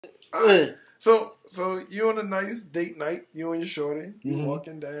Good. So you on a nice date night, you and your shorty, you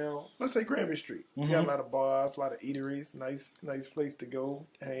walking down, let's say Granby Street. You got a lot of bars, a lot of eateries, nice place to go,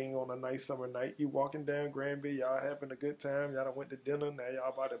 hang on a nice summer night. You walking down Granby, y'all having a good time, y'all done went to dinner, now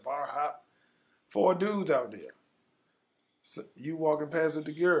y'all about to bar hop. Four dudes out there. So you walking past with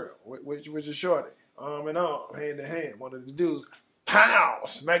the girl, with your shorty, arm in arm, hand in hand. One of the dudes, pow,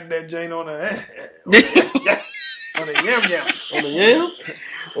 smack that Jane on the hand. On the yam yam. On the yam?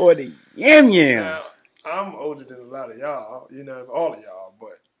 Or the yam Now, yams. I'm older than a lot of y'all, all of y'all,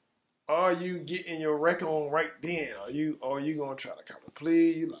 but are you getting your record on right then? Are you gonna try to come to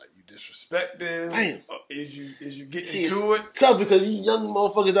plea? Like you disrespecting? Damn. Is you getting See, to it? it's tough because you young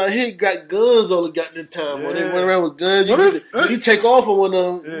motherfuckers out here got guns all the goddamn time. When they Yeah. run around with guns, you take off on one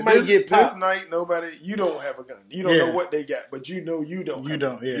of them, you might get This popped. night, you don't have a gun. You don't know what they got, but you know you don't. You have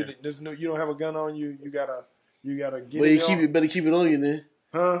don't, a gun. yeah. You don't have a gun on you. You gotta get But it. you better keep it on you then.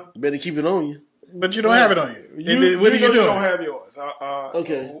 Huh? You better keep it on you. But you don't have it on you. You, And then what are you You doing? don't have yours.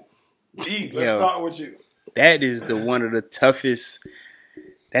 Okay. Let's Yo. start with you. That is the one of the toughest.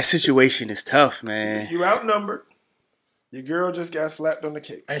 That situation is tough, man. You outnumbered. Your girl just got slapped on the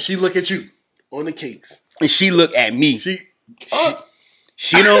cake. And she look at you. On the cakes. And she look at me. She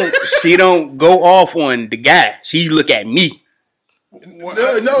She don't go off on the guy. She look at me.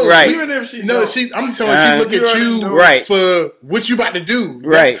 no, Right. Even if she no, don't, I'm telling you, she look you at already you know. Right. for what you about to do.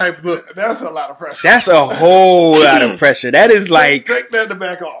 Right. That type of look. that's a lot of pressure. That's a whole lot of pressure. That is like, Take that to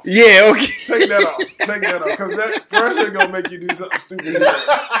back off. yeah, okay. Take that off. Take that off. Because that pressure gonna make you do something stupid.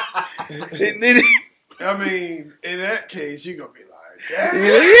 I mean, in that case, you gonna be like, "Damn,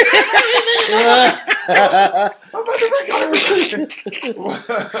 I'm about to break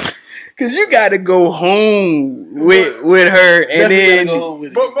up." Cause you gotta go home with her, and Definitely gotta then go home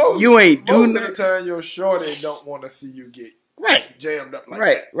with it. But most, you ain't most do of the nothing. time, your shorty don't want to see you get Right. jammed up like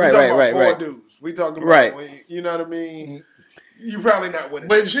Right, that. right, We talking right, about right, four right. dudes. We talking about Right. you know what I mean. You probably not winning.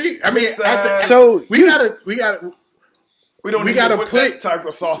 But she, I mean, So we gotta, we don't we need gotta to put put- that type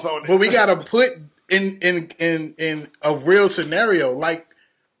of sauce on it. but we gotta put in a real scenario. Like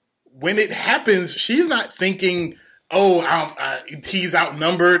when it happens, she's not thinking, "Oh, he's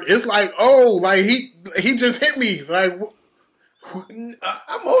outnumbered." It's like, "Oh, like he just hit me." Like,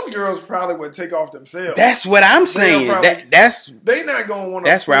 Most girls probably would take off themselves. that's what I'm saying. probably- That's They not gonna want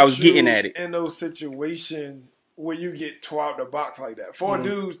to. That's where I was getting at it. In those situations where you get tore out the box like that. For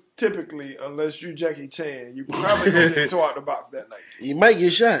dudes, typically, unless you Jackie Chan, you probably gonna get tore out the box that night. You might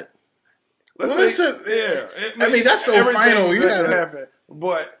get shot. Let's say, listen, yeah. I mean, that's so everything final. You that gotta- happen.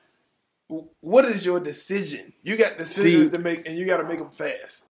 But what is your decision? You got decisions to make, and you got to make them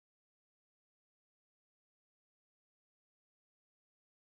fast.